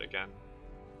rushed again.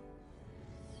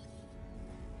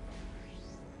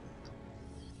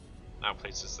 Now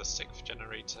places the 6th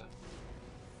generator.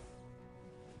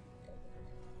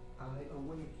 I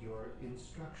await your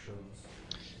instructions.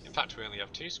 In fact, we only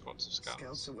have 2 squads of scouts.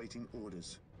 Scouts awaiting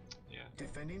orders. Yeah.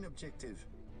 Defending objective.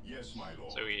 Yes, my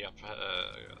lord. So we have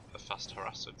a fast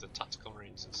harass of the Tactical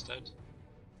Marines instead.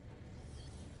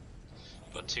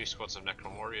 But 2 squads of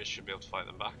Necron Warriors should be able to fight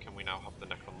them back, and we now have the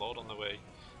Necron Lord on the way.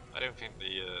 I don't think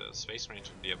the Space Marines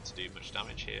would be able to do much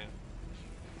damage here.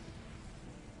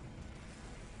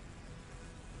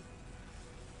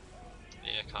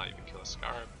 Yeah, can't even kill a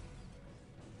Scarab.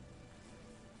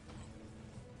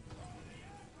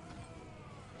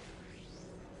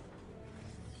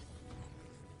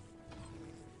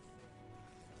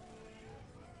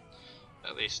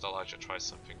 least Elijah tries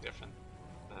something different,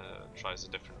 tries a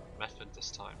different method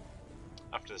this time.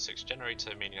 After the 6th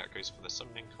generator, Maniac goes for the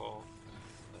summoning core,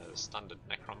 standard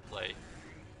Necron play.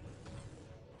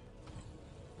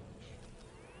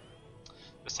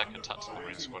 The 2nd Tactical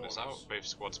Marine squad is out, both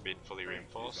squads being fully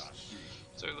reinforced.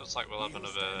 So it looks like we'll have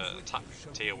another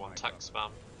tier 1 tac spam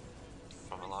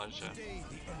from Elijah.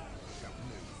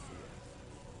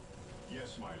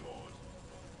 Yes, my lord.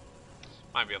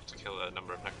 Might be able to kill a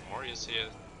number of Necron warriors here.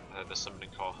 The summoning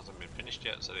core hasn't been finished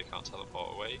yet, so they can't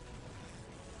teleport away.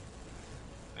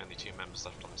 Only 2 members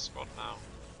left on the squad now.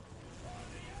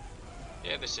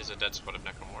 Yeah, this is a dead squad of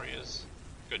Necron warriors.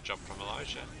 Good job from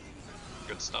Elijah.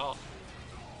 Good start.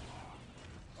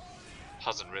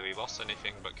 Hasn't really lost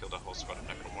anything, but killed a whole squad of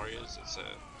Necron warriors. It's a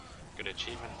good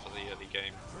achievement for the early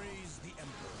game.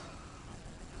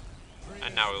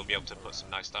 And now we'll be able to put some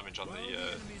nice damage on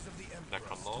the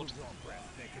Necron Lord.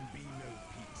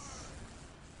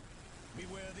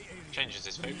 Changes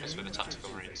his focus with the Tactical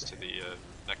Marines to the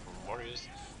Necron Warriors.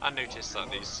 And notice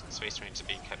that these Space Marines are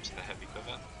being kept in the heavy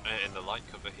cover, in the light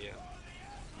cover here.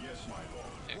 Yes, my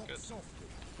lord. Yeah, good.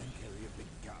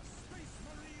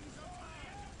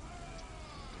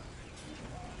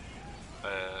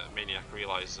 Maniac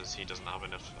realises he doesn't have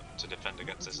enough to defend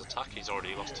against his attack. He's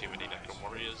already lost too many Necron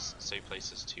Warriors, so he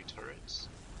places 2 turrets.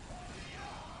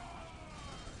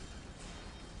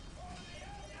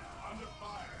 Under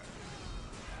fire.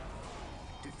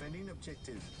 Defending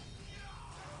objective.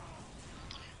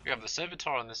 We have the Servitor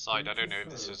on this side. I don't know if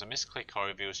this was a misclick or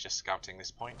if he was just scouting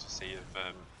this point to see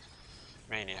if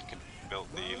Maniac had built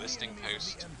the listing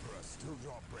post.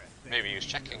 Maybe he was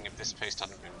checking if this post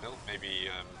hadn't been built. Maybe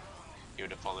he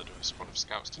would have followed a squad of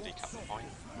scouts to decap the point.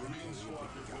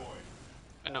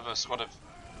 Another squad of...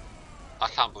 I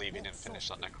can't believe he didn't finish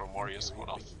that Necron Warrior squad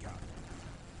off.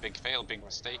 Big fail, big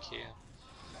mistake here.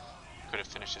 Could have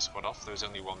finished his squad off. There was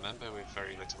only 1 member with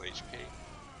very little HP.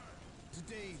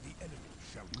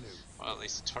 Well, at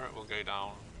least the turret will go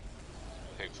down,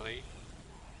 hopefully.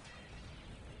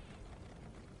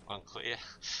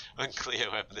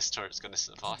 Unclear whether this turret's going to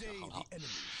survive or not.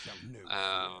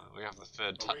 We have the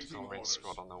 3rd Tactical Marine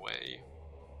squad on the way.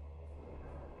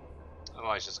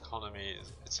 Elijah's economy,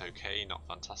 it's okay, not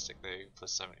fantastic though,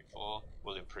 plus 74.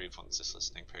 Will improve once this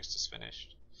listening post is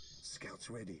finished. Scouts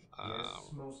ready.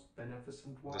 Yes, most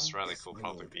beneficent one. This relic will my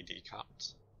probably lord. be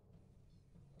decapped.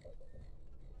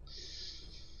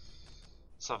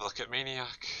 Let's have a look at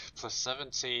Maniac, plus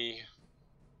 70.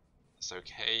 It's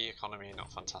okay, economy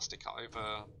not fantastic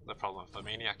either. The problem for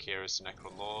Maniac here is the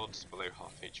Necron Lord, below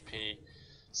half HP.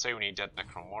 So many dead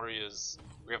Necron Warriors.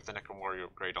 We have the Necron Warrior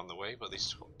upgrade on the way, but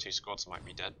these 2 squads might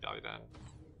be dead by then.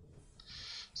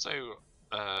 So,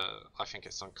 I think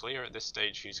it's unclear at this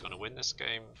stage who's going to win this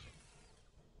game.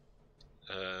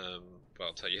 But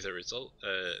I'll tell you the result.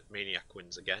 Maniac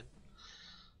wins again.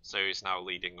 So he's now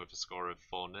leading with a score of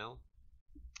 4-0.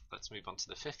 Let's move on to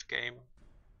the 5th game.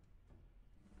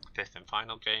 5th and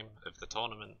final game of the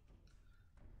tournament.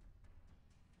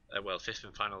 Well, 5th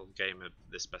and final game of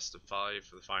this best of 5,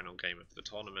 the final game of the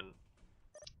tournament,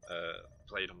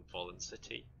 played on Fallen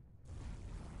City.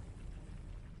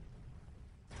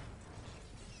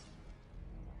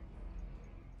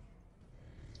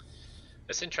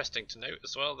 It's interesting to note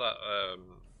as well that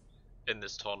in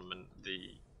this tournament,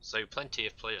 so plenty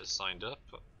of players signed up,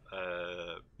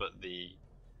 but the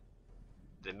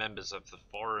members of the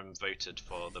forum voted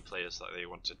for the players that they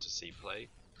wanted to see play.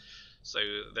 So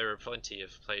there were plenty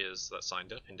of players that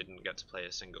signed up and didn't get to play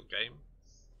a single game.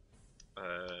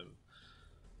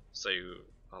 So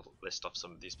I'll list off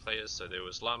some of these players. So there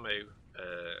was Lamo,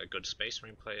 a good Space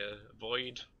Marine player,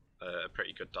 Void, a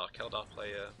pretty good Dark Eldar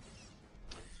player.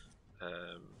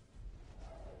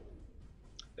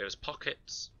 There was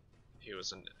Pockets, he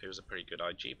was a pretty good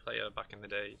IG player back in the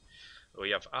day.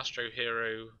 We have Astro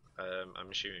Hero, I'm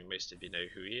assuming most of you know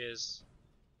who he is.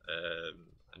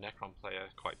 A Necron player,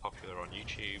 quite popular on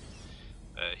YouTube.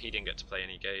 He didn't get to play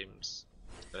any games.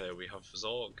 We have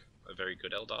Zorg, a very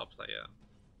good Eldar player,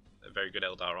 a very good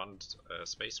Eldar and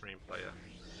Space Marine player.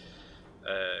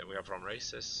 We have Ron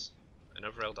Racis,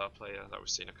 another Eldar player that we've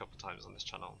seen a couple times on this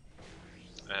channel,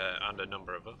 and a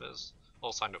number of others,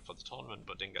 all signed up for the tournament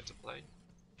but didn't get to play.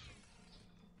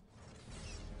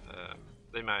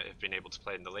 They might have been able to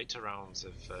play in the later rounds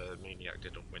if Maniac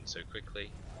didn't win so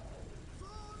quickly.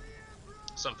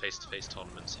 Some face-to-face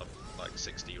tournaments have like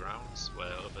 60 rounds,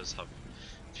 where others have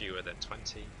fewer than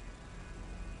 20.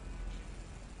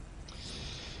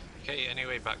 Okay,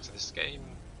 anyway, back to this game.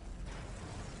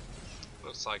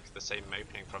 Looks like the same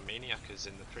opening from Maniac as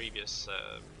in the previous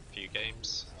few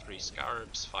games. 3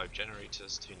 Scarabs, 5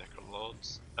 Generators, 2 Necron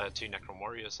Lords, 2 Necron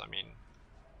Warriors, I mean.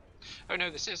 Oh no,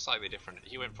 this is slightly different.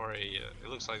 He went for a, it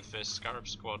looks like the first Scarab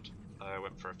squad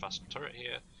went for a fast turret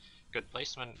here. Good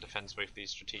placement, defends both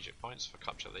these strategic points for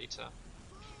capture later.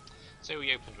 So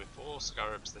we opened with 4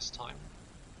 Scarabs this time.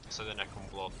 So the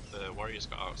the Warriors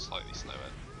got out slightly slower.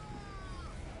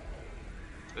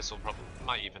 This will probably,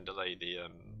 might even delay the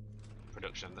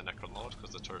production of the Necron Lord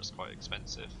because the turret's quite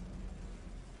expensive.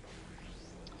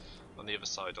 On the other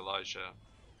side, Elijah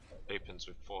opens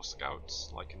with 4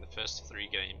 scouts, like in the first 3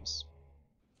 games.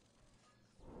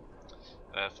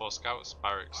 4 scouts,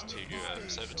 barracks, 2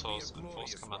 servitors, and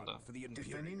Force Commander.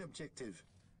 Defending objective.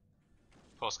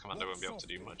 Force Commander won't be able to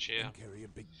do much here.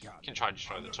 Can try to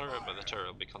destroy the turret, but the turret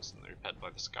will be constantly repaired by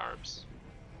the Scarabs.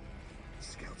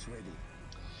 Scouts ready.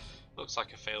 Looks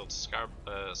like a failed scout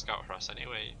harass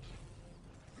anyway.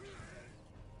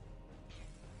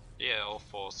 Yeah, all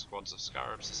 4 squads of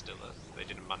Scarabs are still there. They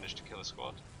didn't manage to kill a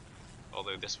squad,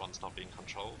 although this one's not being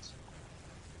controlled.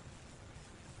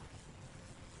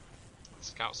 The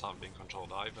scouts aren't being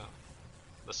controlled either.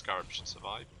 The Scarab should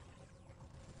survive.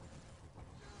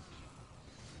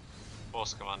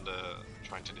 Force Commander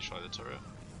trying to destroy the turret.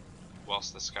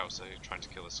 Whilst the scouts are trying to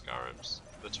kill the Scarabs,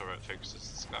 the turret focuses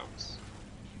the scouts.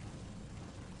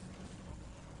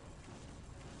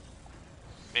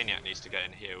 Maniac needs to get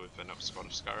in here with enough squad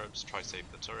of Scarabs, try save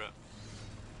the turret.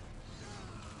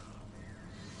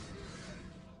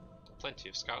 Plenty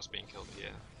of scouts being killed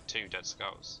here. 2 dead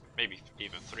scouts, maybe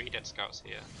even 3 dead scouts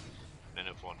here, and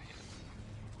another 1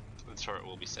 here. The turret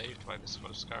will be saved by this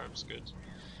squad of Scarabs, good.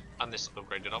 And this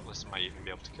upgraded obelisk might even be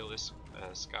able to kill this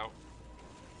scout.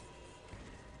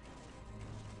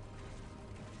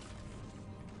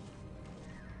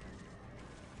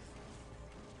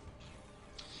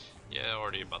 Yeah,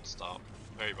 already a bad start.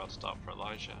 Very bad start for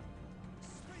Elijah.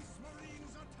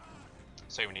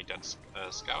 So many dead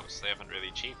scouts, they haven't really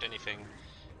achieved anything.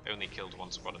 Only killed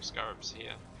 1 squad of Scarabs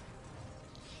here.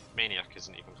 Maniac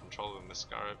isn't even controlling the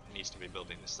Scarab, he needs to be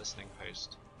building this listening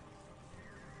post.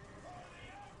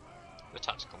 The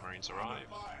tactical marines arrive.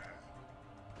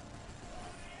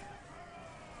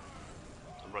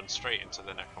 And run straight into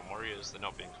the Necron warriors, they're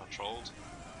not being controlled.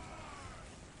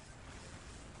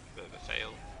 Bit of a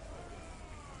fail.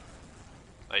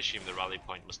 I assume the rally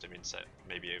point must have been set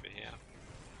maybe over here.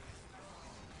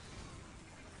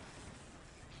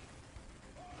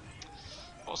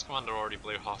 Force Commander already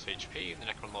blew half HP, the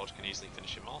Necron Lord can easily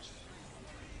finish him off.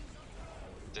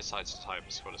 Decides to tie up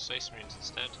a squad of Space Marines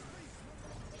instead.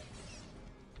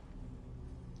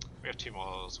 We have 2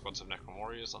 more squads of Necron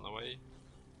Warriors on the way.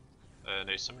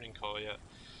 No summoning core yet.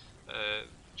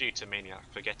 Due to Maniac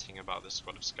forgetting about the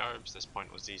squad of Scarabs, this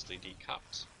point was easily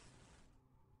decapped.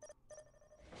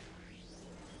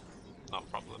 Not a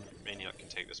problem, Maniac can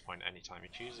take this point anytime he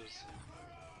chooses,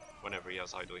 whenever he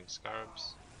has idling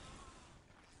Scarabs.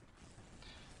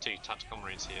 2 tactical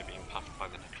marines here being puffed by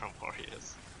the Necron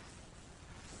Warriors.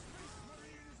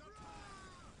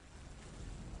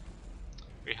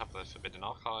 We have the Forbidden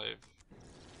Archive.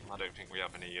 I don't think we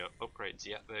have any upgrades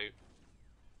yet though.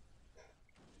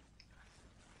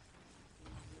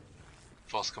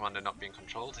 Force Commander not being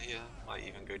controlled here, might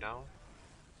even go down.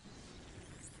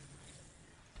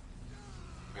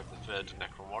 We have the 3rd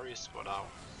Necron Warrior squad out.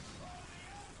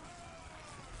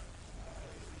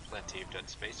 Plenty of dead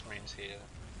Space Marines here.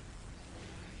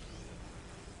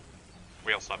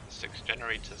 We also have the 6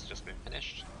 generators just been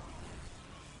finished.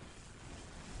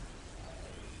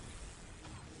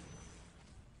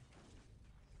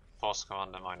 Force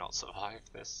Commander might not survive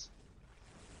this.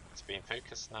 It's being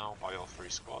focused now by all 3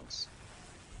 squads.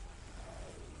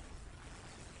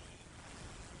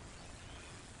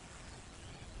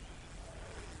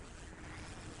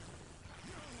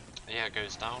 Yeah,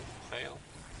 goes down, fail.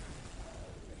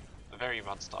 A very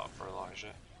bad start for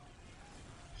Elijah.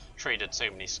 Traded so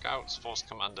many scouts, Force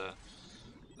Commander,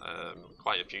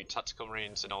 quite a few tactical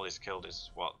marines, and all he's killed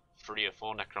is what, 3 or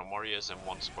 4 Necron Warriors and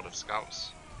 1 squad of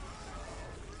scouts.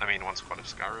 I mean 1 squad of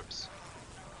Scarabs.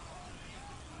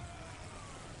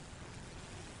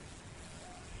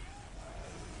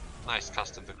 Nice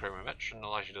cast of the Chronometron,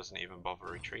 Elijah doesn't even bother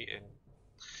retreating.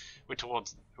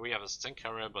 We have a sync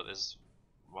error, but there's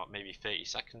what, maybe 30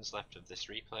 seconds left of this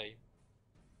replay.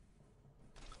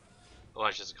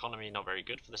 Elijah's economy not very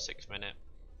good for the 6th minute.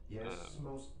 Yes,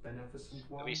 most beneficent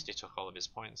one. At least he took all of his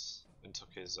points and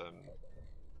took his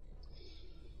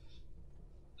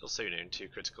also known to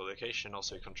critical location,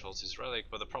 also controls his relic,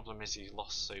 but the problem is he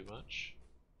lost so much.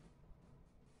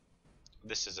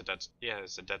 This is a dead, yeah,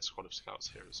 it's a dead squad of scouts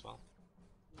here as well.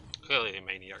 Clearly a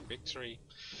Maniac victory.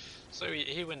 So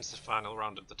he wins the final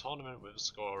round of the tournament with a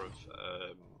score of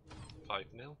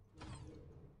 5-0.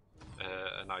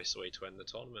 A nice way to end the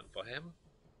tournament for him.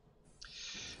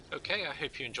 Okay, I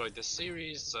hope you enjoyed this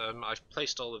series. I've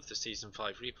placed all of the Season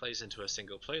 5 replays into a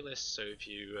single playlist, so if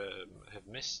you have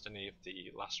missed any of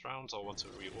the last rounds or want to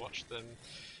rewatch them,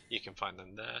 you can find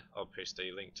them there. I'll post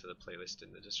a link to the playlist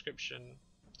in the description.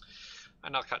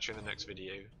 And I'll catch you in the next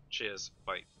video. Cheers,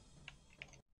 bye.